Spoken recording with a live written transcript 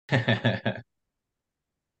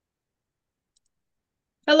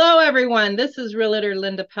Hello, everyone. This is Realtor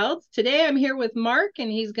Linda Peltz. Today I'm here with Mark,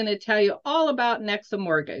 and he's going to tell you all about Nexa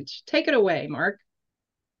Mortgage. Take it away, Mark.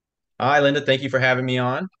 Hi, Linda. Thank you for having me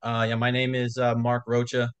on. Yeah, my name is Mark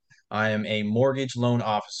Rocha. I am a mortgage loan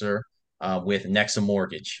officer with Nexa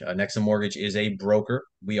Mortgage. Nexa Mortgage is a broker.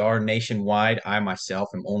 We are nationwide. I myself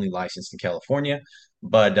am only licensed in California,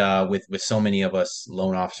 but with so many of us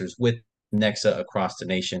loan officers with Nexa across the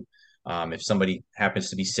nation, if somebody happens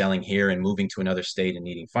to be selling here and moving to another state and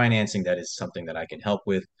needing financing, that is something that I can help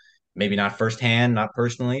with. Maybe not firsthand, not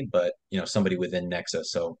personally, but somebody within Nexa.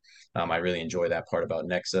 So I really enjoy that part about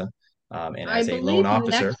Nexa. And I as a loan believe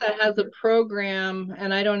officer, Nexa has a program,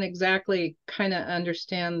 and I don't exactly kind of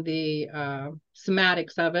understand the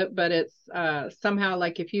semantics of it, but it's somehow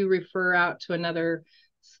like if you refer out to another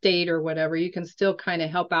state or whatever, you can still kind of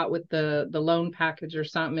help out with the loan package or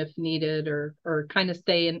something if needed, or kind of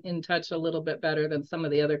stay in touch a little bit better than some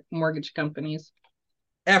of the other mortgage companies.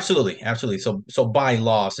 absolutely, absolutely. So by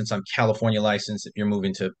law, since I'm California licensed, if you're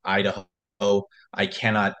moving to Idaho, I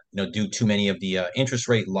cannot, do too many of the interest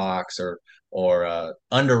rate locks or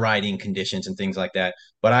underwriting conditions and things like that.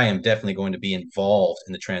 But I am definitely going to be involved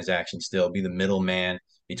in the transaction still, be the middleman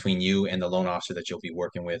between you and the loan officer that you'll be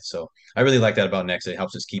working with. So I really like that about Nexa. It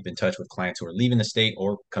helps us keep in touch with clients who are leaving the state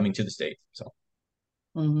or coming to the state. So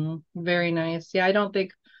Very nice. Yeah, I don't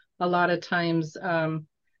think a lot of times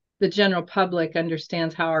the general public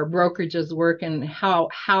understands how our brokerages work and how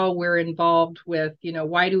we're involved with,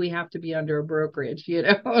 why do we have to be under a brokerage.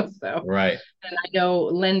 So, right. and I know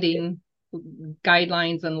lending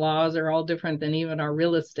guidelines and laws are all different than even our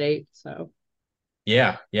real estate. So,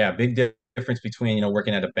 Yeah, yeah, big difference between,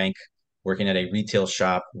 working at a bank, working at a retail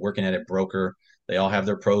shop, working at a broker. They all have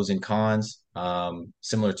their pros and cons.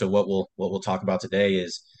 Similar to what we'll talk about today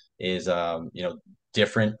is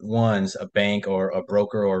different ones, a bank or a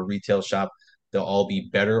broker or a retail shop, they'll all be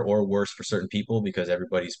better or worse for certain people because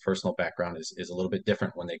everybody's personal background is a little bit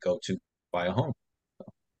different when they go to buy a home.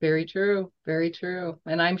 very true, very true.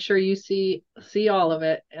 And I'm sure you see all of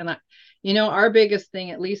it. And our biggest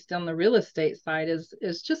thing, at least on the real estate side,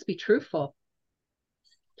 is just be truthful.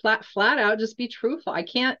 Flat out, just be truthful. I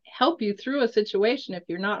can't help you through a situation if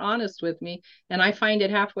you're not honest with me, and I find it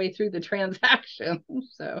halfway through the transaction.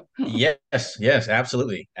 So Yes, yes,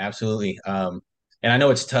 absolutely, absolutely. And I know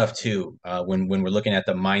it's tough too when we're looking at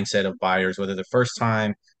the mindset of buyers, whether they're first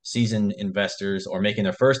time seasoned investors or making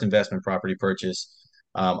their first investment property purchase.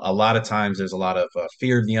 A lot of times there's a lot of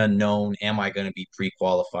fear of the unknown. Am I going to be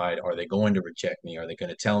pre-qualified? Are they going to reject me? Are they going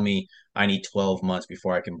to tell me I need 12 months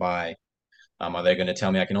before I can buy? Are they going to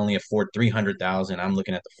tell me I can only afford 300,000? I'm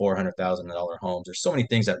looking at the $400,000 homes. There's so many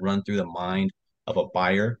things that run through the mind of a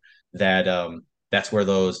buyer that that's where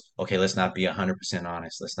those, okay, let's not be 100%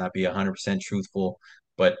 honest. Let's not be 100% truthful.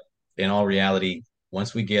 But in all reality,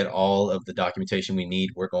 once we get all of the documentation we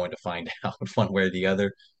need, we're going to find out one way or the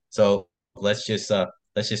other. So let's just uh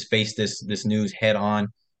let's just face this news head on,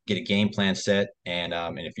 get a game plan set, and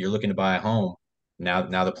if you're looking to buy a home, now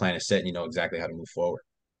the plan is set and you know exactly how to move forward.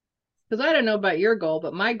 because I don't know about your goal,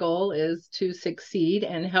 but my goal is to succeed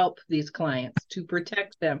and help these clients, to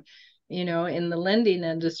protect them. In the lending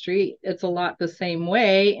industry, it's a lot the same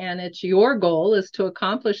way, and it's your goal is to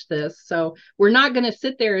accomplish this. So we're not going to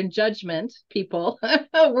sit there in judgment, people.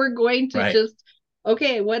 We're going to Right. just,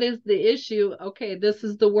 okay, what is the issue? Okay, this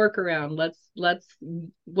is the workaround.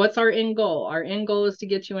 What's our end goal? Our end goal is to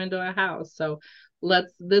get you into a house. So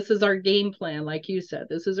this is our game plan, like you said,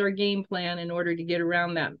 this is our game plan in order to get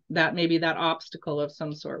around that maybe that obstacle of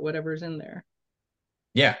some sort, whatever's in there.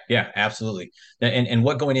 Yeah, yeah, absolutely. And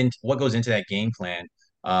what goes into that game plan,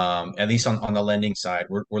 at least on the lending side,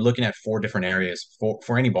 we're looking at four different areas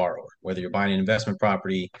for any borrower, whether you're buying an investment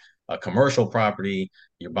property, a commercial property,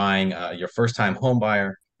 you're buying your first time home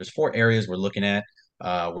buyer. There's four areas we're looking at.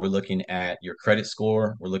 We're looking at your credit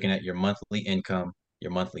score, we're looking at your monthly income,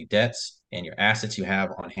 your monthly debts, and your assets you have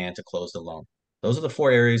on hand to close the loan. Those are the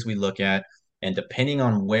four areas we look at. And depending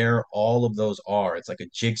on where all of those are, it's like a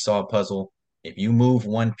jigsaw puzzle. If you move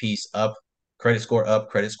one piece up, credit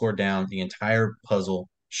score down, the entire puzzle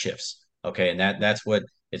shifts. Okay, and that's what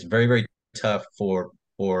it's very, very tough for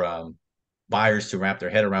buyers to wrap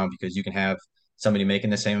their head around because you can have somebody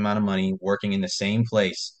making the same amount of money working in the same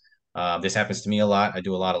place. This happens to me a lot. I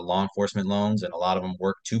do a lot of law enforcement loans, and a lot of them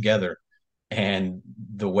work together. And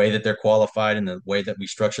the way that they're qualified and the way that we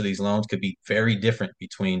structure these loans could be very different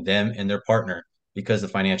between them and their partner because the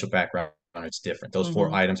financial background it's different. Those four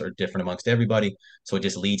Mm-hmm. items are different amongst everybody, so it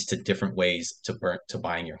just leads to different ways to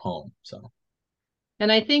buying your home. So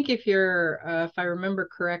And I think if I remember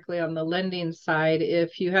correctly on the lending side,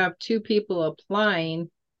 if you have two people applying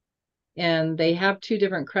and they have two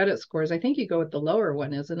different credit scores, I think you go with the lower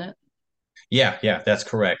one, isn't it? Yeah, yeah, that's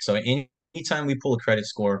correct. So anytime we pull a credit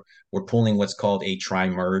score, we're pulling what's called a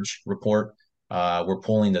tri-merge report. We're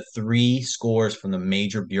pulling the three scores from the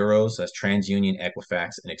major bureaus, that's TransUnion,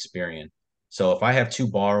 Equifax, and Experian. So if I have two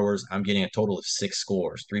borrowers, I'm getting a total of six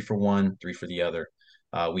scores, three for one, three for the other.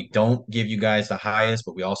 We don't give you guys the highest,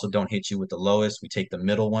 but we also don't hit you with the lowest. We take the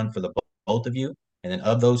middle one for the both of you, and then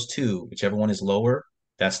of those two, whichever one is lower,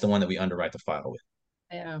 that's the one that we underwrite the file with.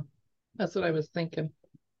 Yeah, that's what I was thinking.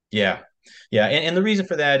 Yeah. Yeah. And the reason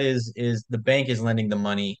for that is the bank is lending the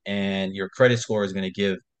money and your credit score is going to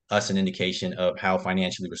give us an indication of how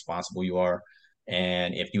financially responsible you are.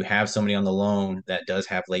 And if you have somebody on the loan that does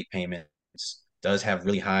have late payments, does have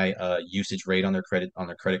really high usage rate on their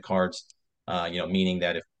credit cards, meaning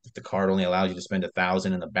that if the card only allows you to spend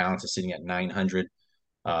 1,000 and the balance is sitting at 900,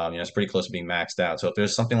 it's pretty close to being maxed out. So if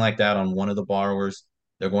there's something like that on one of the borrowers,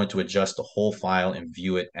 they're going to adjust the whole file and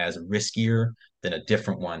view it as riskier than a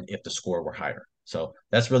different one if the score were higher. So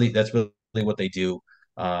that's really what they do.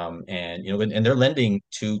 And they're lending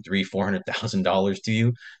two, three, $400,000 to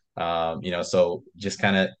you. So just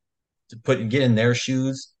kind of get in their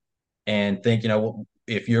shoes and think,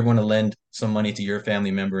 if you're going to lend some money to your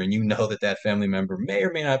family member and you know that that family member may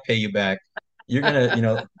or may not pay you back, you're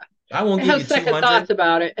gonna, I won't I give have you second 200. thoughts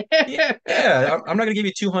about it. Yeah, yeah. I'm not gonna give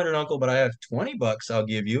you 200, Uncle, but I have $20 I'll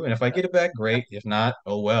give you. And if I get it back, great. If not,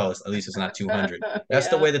 oh well, at least it's not 200. That's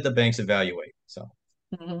the Yeah. way that the banks evaluate. So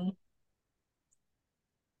Mhm.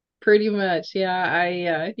 Pretty much. Yeah. I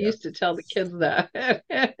yeah. used to tell the kids that.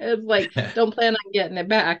 It's like, don't plan on getting it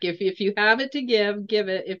back. If you have it to give, give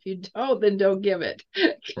it. If you don't, then don't give it.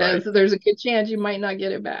 Right. Because there's a good chance you might not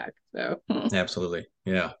get it back. So Absolutely.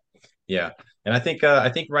 Yeah. Yeah. And I think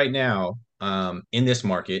right now, in this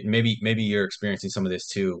market, maybe you're experiencing some of this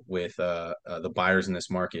too with the buyers in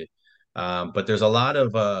this market. But there's a lot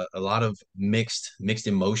of mixed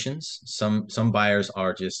emotions. Some buyers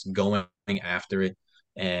are just going after it,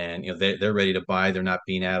 and they're ready to buy. They're not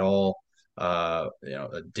being at all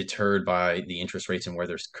deterred by the interest rates and where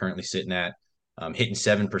they're currently sitting at. Hitting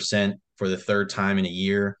 7% for the third time in a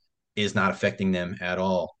year is not affecting them at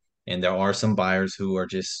all. And there are some buyers who are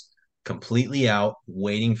just completely out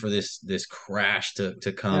waiting for this crash to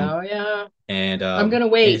come. oh yeah. And I'm um gonna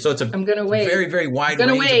and wait. so it's a I'm gonna very, wait. very I'm wide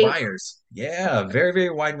gonna range of wait. buyers. Yeah, very, very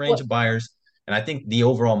wide range Well, of buyers. And I think the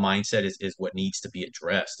overall mindset is what needs to be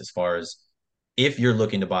addressed as far as if you're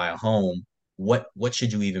looking to buy a home, what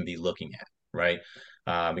should you even be looking at, right?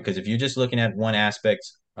 Because if you're just looking at one aspect,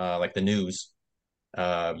 like the news,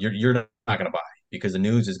 you're not going to buy because the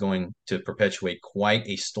news is going to perpetuate quite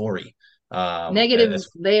a story. negative, That's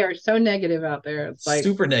they are so negative out there. It's like,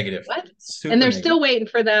 super negative, what? And super they're negative. still waiting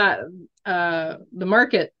for that the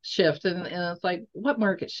market shift. And it's like, what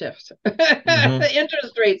market shift? Hmm. The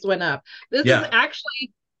interest rates went up. This is Yeah,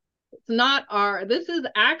 actually it's not our this is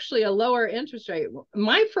actually a lower interest rate.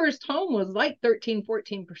 My first home was like 13,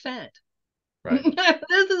 14%. right.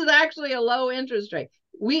 This is actually a low interest rate.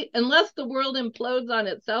 We unless the world implodes on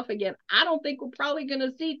itself again, I don't think we're probably going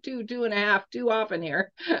to see two and a half too often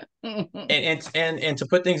here. And to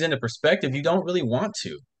put things into perspective, you don't really want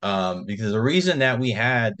to, because the reason that we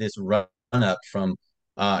had this run up from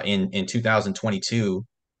in 2022,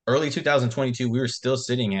 early 2022, we were still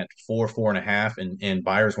sitting at 4.5, and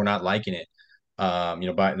buyers were not liking it.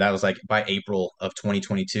 That was like by April of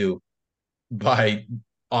 2022. By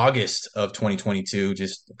August of 2022,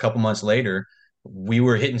 just a couple months later, we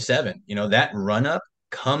were hitting seven. That run up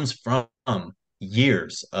comes from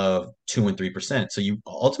years of 2 and 3%. So you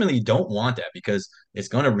ultimately don't want that because it's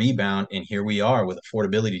going to rebound. And here we are with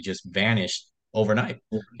affordability just vanished overnight.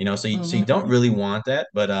 So you don't Mhm. really want that,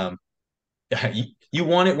 but you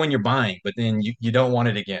want it when you're buying, but then you don't want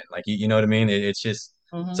it again. Like you know what I mean? It's just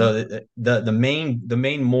Mhm. so the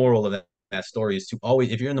main moral of that story is to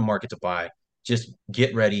always, if you're in the market to buy, just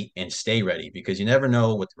get ready and stay ready because you never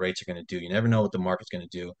know what the rates are going to do. You never know what the market's going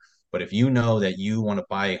to do. But if you know that you want to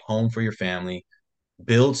buy a home for your family,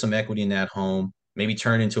 build some equity in that home, maybe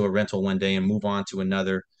turn into a rental one day and move on to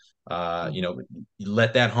another. Uh, you Mhm. know,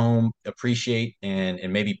 let that home appreciate and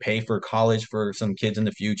maybe pay for college for some kids in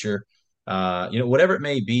the future. Whatever it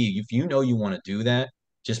may be, if you know you want to do that,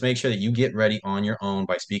 just make sure that you get ready on your own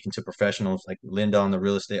by speaking to professionals like Linda on the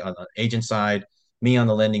real estate on the agent side, me on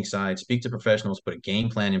the lending side. Speak to professionals, put a game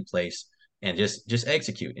plan in place, and just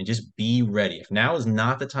execute and just be ready. If now is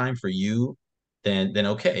not the time for you, then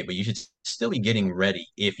okay, but you should still be getting ready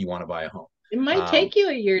if you want to buy a home. It might Um, take you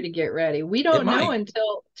a year to get ready. We it don't know might.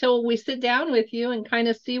 until till we sit down with you and kind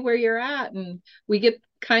of see where you're at and we get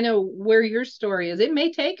kind of where your story is. It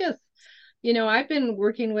may take us. I've been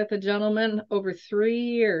working with a gentleman over 3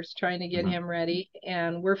 years trying to get Mhm. him ready,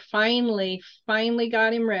 and we're finally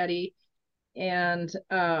got him ready, and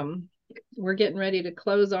we're getting ready to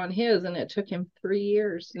close on his, and it took him 3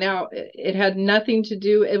 years. Now, it had nothing to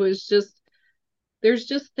do. It was just there's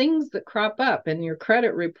just things that crop up in your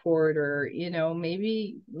credit report, or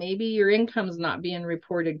maybe your income's not being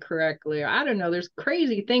reported correctly. I don't know, there's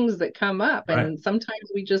crazy things that come up, Right. and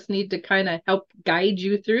sometimes we just need to kind of help guide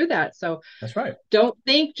you through that. So That's right. don't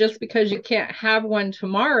think just because you can't have one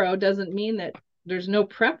tomorrow doesn't mean that there's no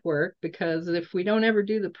prep work, because if we don't ever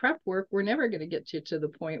do the prep work, we're never going to get you to the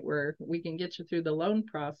point where we can get you through the loan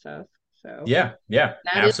process. So Yeah. Yeah.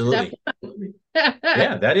 that is step Absolutely. one.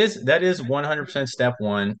 Yeah, that is 100% step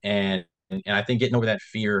one, and I think getting over that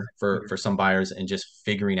fear for some buyers and just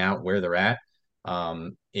figuring out where they're at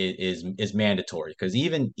is mandatory, because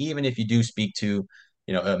even if you do speak to,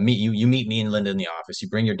 meet you meet me and Linda in the office, you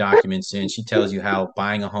bring your documents in, she tells you how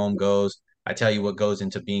buying a home goes, I tell you what goes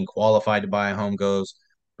into being qualified to buy a home goes,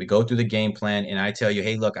 we go through the game plan, and I tell you,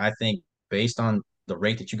 hey, look, I think based on the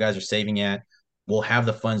rate that you guys are saving at, we'll have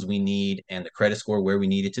the funds we need and the credit score where we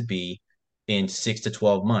need it to be in 6 to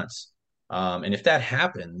 12 months. And if that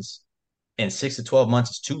happens and 6 to 12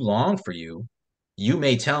 months is too long for you, you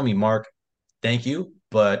may tell me, Mark, thank you,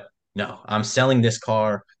 but no, I'm selling this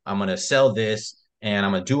car. I'm going to sell this and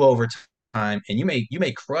I'm going to do overtime. And you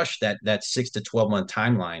may crush that 6 to 12 month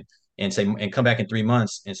timeline and say, and come back in 3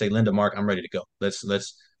 months and say, Linda, Mark, I'm ready to go. Let's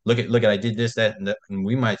look at I did this, that, and that. And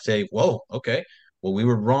we might say, whoa, okay. Well, we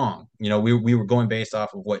were wrong. We were going based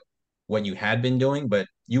off of what you had been doing, but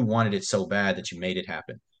you wanted it so bad that you made it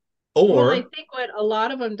happen. Well, I Or think what a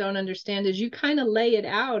lot of them don't understand is you kind of lay it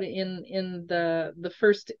out in the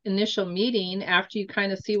first initial meeting after you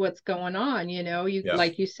kind of see what's going on. You, yeah,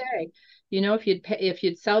 like you say, if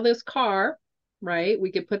you'd sell this car, right,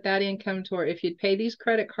 we could put that income toward, if you'd pay these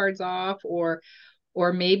credit cards off, or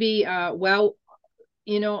maybe well,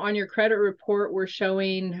 on your credit report, we're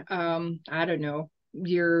showing, I don't know,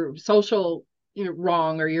 your social,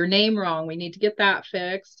 wrong, or your name wrong. We need to get that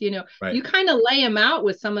fixed. right, You kind of lay them out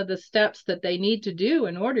with some of the steps that they need to do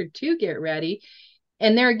in order to get ready.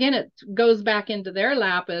 And there again, it goes back into their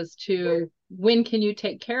lap as to when can you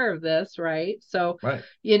take care of this, right? So, right.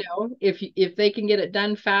 if they can get it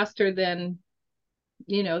done faster than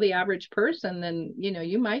the average person, then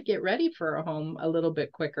you might get ready for a home a little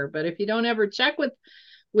bit quicker. But if you don't ever check with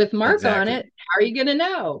Mark on Exactly. it, how are you going to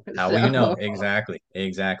know? How will you know? So, Exactly.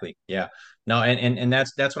 Exactly. Yeah. No, and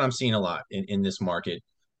that's what I'm seeing a lot in this market.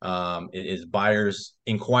 Is buyers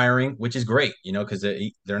inquiring, which is great, because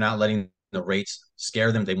they're not letting the rates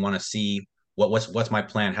scare them. They want to see what's my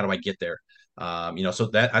plan? How do I get there? So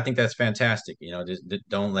that I think that's fantastic. Just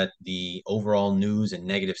don't let the overall news and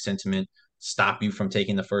negative sentiment stop you from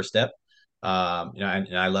taking the first step.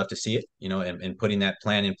 And I love to see it, and putting that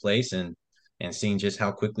plan in place and seeing just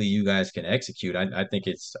how quickly you guys can execute. I think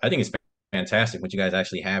it's fantastic when you guys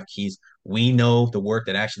actually have keys. We know the work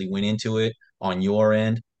that actually went into it on your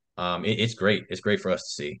end. It's great. It's great for us to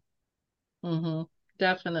see. mhm,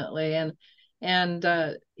 definitely. And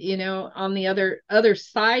on the other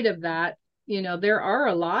side of that, there are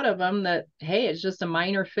a lot of them that, hey, it's just a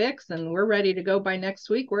minor fix and we're ready to go by next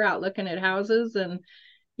week. We're out looking at houses, and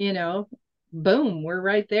you know, boom, we're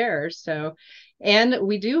right there. So, and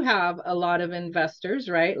we do have a lot of investors,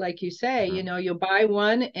 right? Like you say, Mhm. you'll buy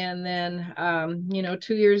one, and then,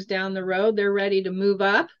 2 years down the road, they're ready to move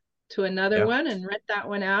up to another Yeah. one and rent that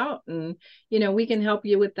one out. And, we can help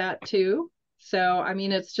you with that too. So, I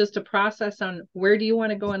mean, it's just a process on where do you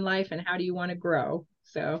want to go in life and how do you want to grow?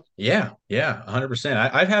 So, Yeah, yeah, 100%.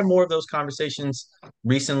 I've had more of those conversations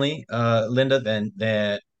recently, Linda, than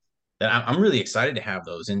that I'm really excited to have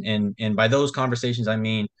those. And by those conversations, I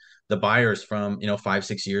mean the buyers from 5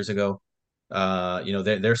 6 years ago.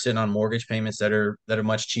 They're sitting on mortgage payments that are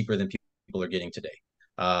much cheaper than people are getting today.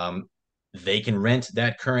 Um, they can rent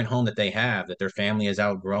that current home that they have, that their family is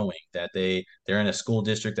outgrowing, that they're in a school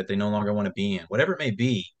district that they no longer want to be in, whatever it may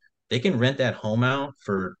be. They can rent that home out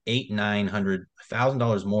for eight, $900,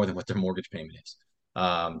 $1,000 more than what their mortgage payment is,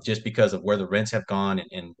 just because of where the rents have gone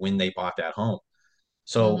and when they bought that home.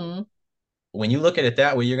 So mm-hmm, when you look at it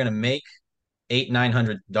that way, you're going to make eight,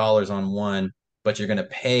 $900 on one, but you're going to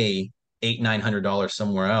pay eight, $900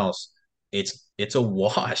 somewhere else. It's a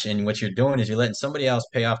wash. And what you're doing is you're letting somebody else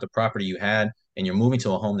pay off the property you had, and you're moving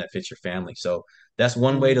to a home that fits your family. So that's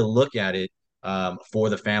one way to mm-hmm, look at it, for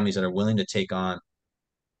the families that are willing to take on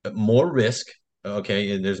more risk,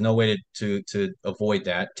 Okay, there's no way to avoid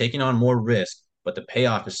that. Taking on more risk, but the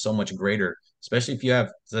payoff is so much greater, especially if you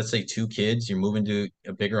have, let's say, two kids, you're moving to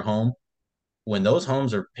a bigger home. When those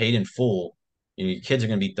homes are paid in full, your kids are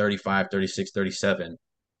going to be 35, 36, 37.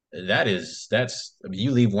 That's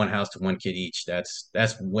you leave one house to one kid each. That's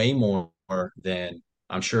way more than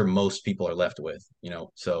I'm sure most people are left with,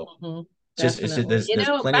 So Mhm. it's just Definitely. there's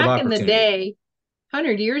plenty of Back in the opportunity. day,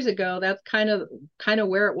 100 years ago, that's kind of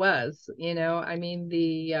where it was. I mean,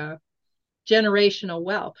 the generational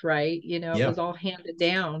wealth, right? It Yeah, was all handed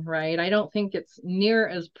down, right? I don't think it's near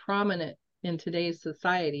as prominent in today's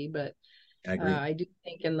society, but I agree. I do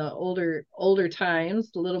think in the older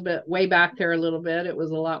times, a little bit way back there, a little bit, it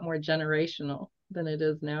was a lot more generational than it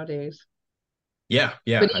is nowadays. Yeah, But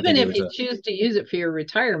yeah. I even think it if was you a choose to use it for your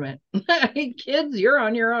retirement, kids, you're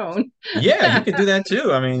on your own. Yeah, you could do that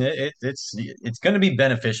too. I mean, it's going to be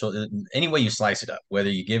beneficial any way you slice it up. Whether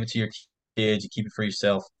you give it to your kids, you keep it for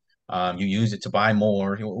yourself, you use it to buy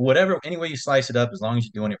more, whatever. Any way you slice it up, as long as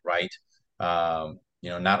you're doing it right,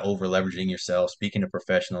 not over leveraging yourself. Speaking to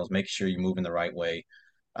professionals, making sure you're moving the right way.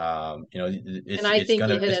 And It's I think you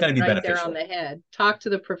hit it's it gonna be right there on beneficial. the head. Talk to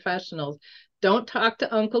the professionals. Don't talk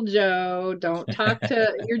to Uncle Joe. Don't talk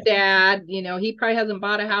to your dad. He probably hasn't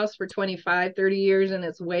bought a house for 25, 30 years and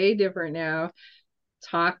it's way different now.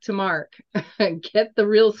 Talk to Mark. Get the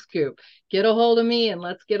real scoop. Get a hold of me and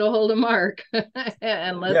let's get a hold of Mark.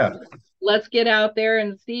 And Yeah, let's get out there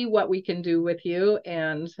and see what we can do with you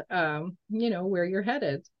and where you're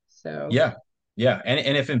headed. So yeah, yeah.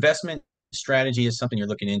 And if investment strategy is something you're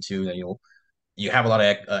looking into, that you have a lot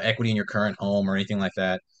of equity in your current home or anything like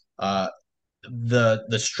that. Uh,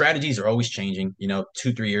 the strategies are always changing.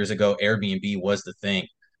 2, 3 years ago, Airbnb was the thing.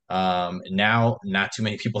 Now, not too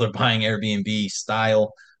many people are buying Airbnb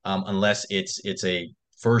style, unless it's a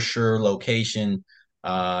for sure location.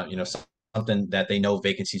 Something that they know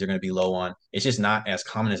vacancies are going to be low on. It's just not as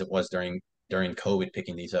common as it was during COVID,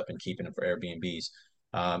 picking these up and keeping them for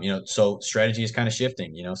Airbnbs. So strategy is kind of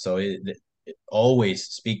shifting. So it always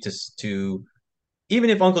speak to even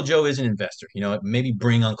if Uncle Joe is an investor, maybe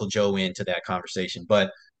bring Uncle Joe into that conversation. But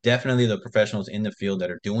definitely the professionals in the field that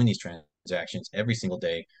are doing these transactions every single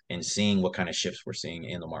day and seeing what kind of shifts we're seeing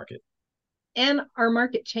in the market. and our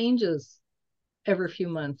market changes every few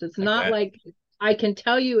months. It's Like not that. like I can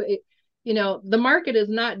tell you the market is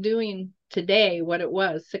not doing today what it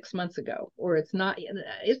was 6 months ago, or it's not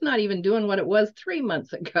even doing what it was 3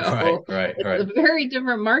 months Right, ago. right, It's right. a very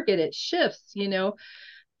different market. It shifts,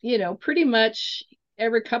 pretty much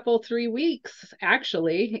every couple 3 weeks,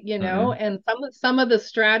 actually, Hmm. and some of the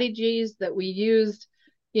strategies that we used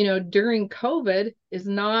during COVID is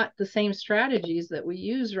not the same strategies that we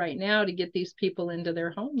use right now to get these people into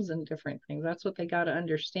their homes and different things. That's what they got to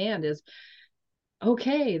understand is,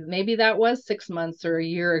 okay, maybe that was 6 months or a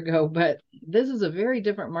year ago, but this is a very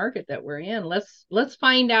different market that we're in. Let's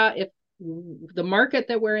find out if the market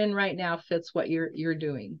that we're in right now fits what you're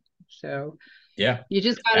doing. So Yeah, you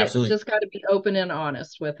absolutely. just gotta be open and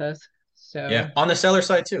honest with us. Yeah. So On the seller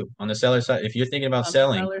side too. On the seller side, if you're thinking about on the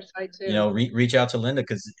selling, seller side too. reach out to Linda,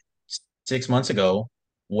 because 6 months ago,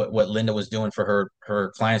 what Linda was doing for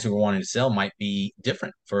her clients who were wanting to sell might be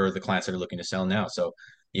different for the clients that are looking to sell now. So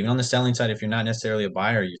even on the selling side, if you're not necessarily a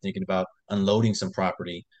buyer, you're thinking about unloading some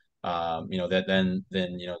property, that then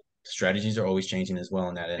strategies are always changing as well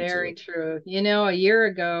on that end too. Very true. A year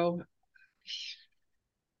ago,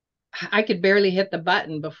 I could barely hit the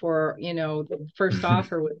button before, the first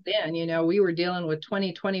offer was in. We were dealing with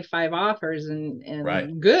 20, 25 offers Right.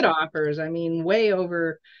 and good offers. I mean, way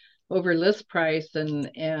over list price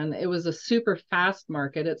and it was a super fast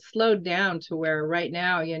market. It slowed down to where right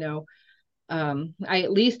now, I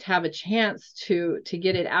at least have a chance to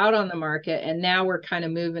get it out on the market. And now we're kind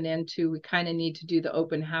of moving into we kind of need to do the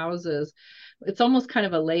open houses. It's almost kind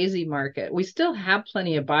of a lazy market. We still have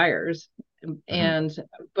plenty of buyers, Hmm. and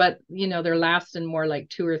but they're lasting more like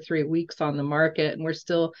 2 or 3 weeks on the market, and we're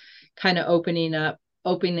still kind of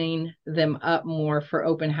opening them up more for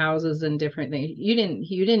open houses and different things. You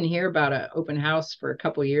didn't hear about an open house for a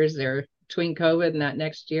couple of years there between COVID and that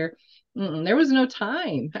next year. There was no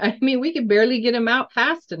time. I mean, we could barely get them out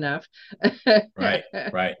fast enough. Right.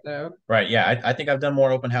 Right. So, Right. Yeah. I think I've done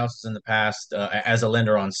more open houses in the past, as a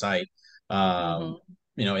lender on site, mhm,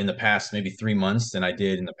 in the past maybe 3 months than I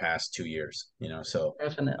did in the past 2 years, So,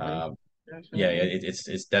 definitely, um, yeah, definitely.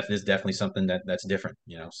 it's definitely something that's different,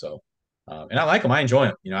 So, and I like them. I enjoy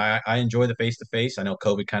them. I enjoy the face to face. I know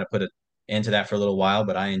COVID kind of put an end to that for a little while,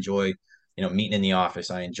 but I enjoy, meeting in the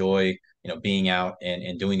office. I enjoy, being out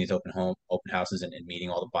and doing these open houses and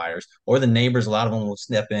meeting all the buyers or the neighbors. A lot of them will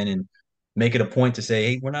step in and make it a point to say,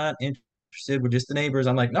 hey, we're not interested. We're just the neighbors.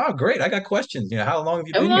 I'm like, no, great. I got questions. How long have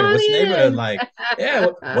you Come been here? on What's the neighborhood in. like? Yeah,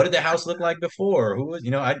 what did the house look like before? Who was,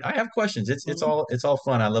 I have questions. It's all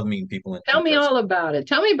fun. I love meeting people in Tell me person. all about it.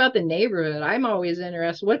 Tell me about the neighborhood. I'm always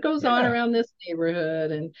interested. What goes on Yeah, around this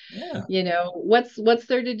neighborhood, and yeah, what's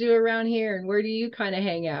there to do around here, and where do you kind of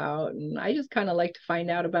hang out? And I just kind of like to find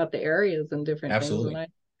out about the areas and different things when absolutely. I.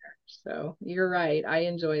 So you're right. I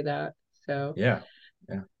enjoy that. So, Yeah,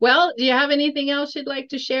 yeah, well, do you have anything else you'd like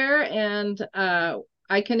to share? And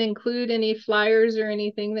I can include any flyers or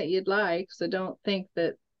anything that you'd like. So don't think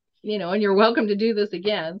that, and you're welcome to do this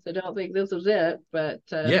again. So don't think this was it. But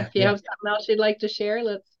yeah, if you yeah, have something else you'd like to share,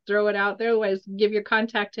 let's throw it out there. Otherwise, give your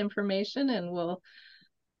contact information and we'll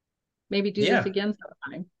maybe do this yeah. again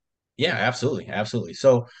sometime. Yeah, absolutely, absolutely.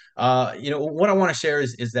 So, what I want to share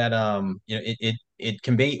is that it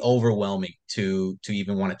can be overwhelming to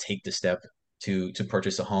even want to take the step to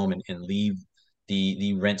purchase a home and leave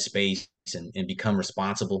the rent space and become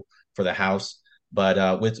responsible for the house.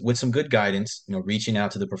 But with some good guidance, reaching out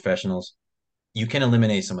to the professionals, you can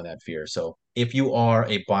eliminate some of that fear. So if you are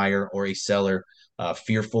a buyer or a seller,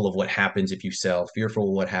 fearful of what happens if you sell, fearful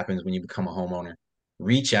of what happens when you become a homeowner,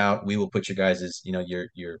 reach out. We will put your guys's,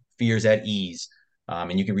 your fears at ease.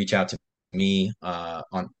 And you can reach out to me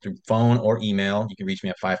on through phone or email. You can reach me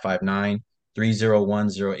at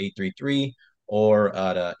 559-301-0833 or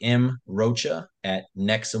at mrocha at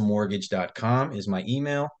nexamortgage.com is my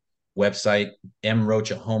email. Website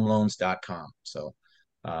mrochahomeloans.com. So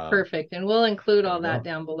Perfect. And we'll include there we all that go.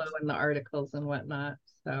 down below in the articles and whatnot.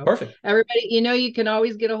 So Perfect. everybody, you can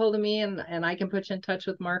always get a hold of me and I can put you in touch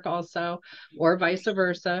with Mark also, or vice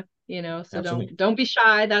versa, so Absolutely. don't be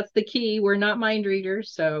shy. That's the key. We're not mind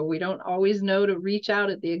readers, so we don't always know to reach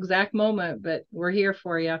out at the exact moment, but we're here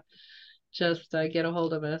for you. Just get a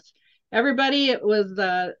hold of us. Everybody, it was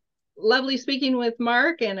lovely speaking with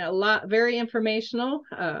Mark and a lot very informational.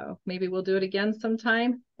 Maybe we'll do it again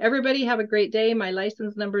sometime. Everybody have a great day. My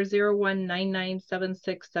license number is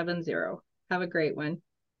 01997670. Have a great one.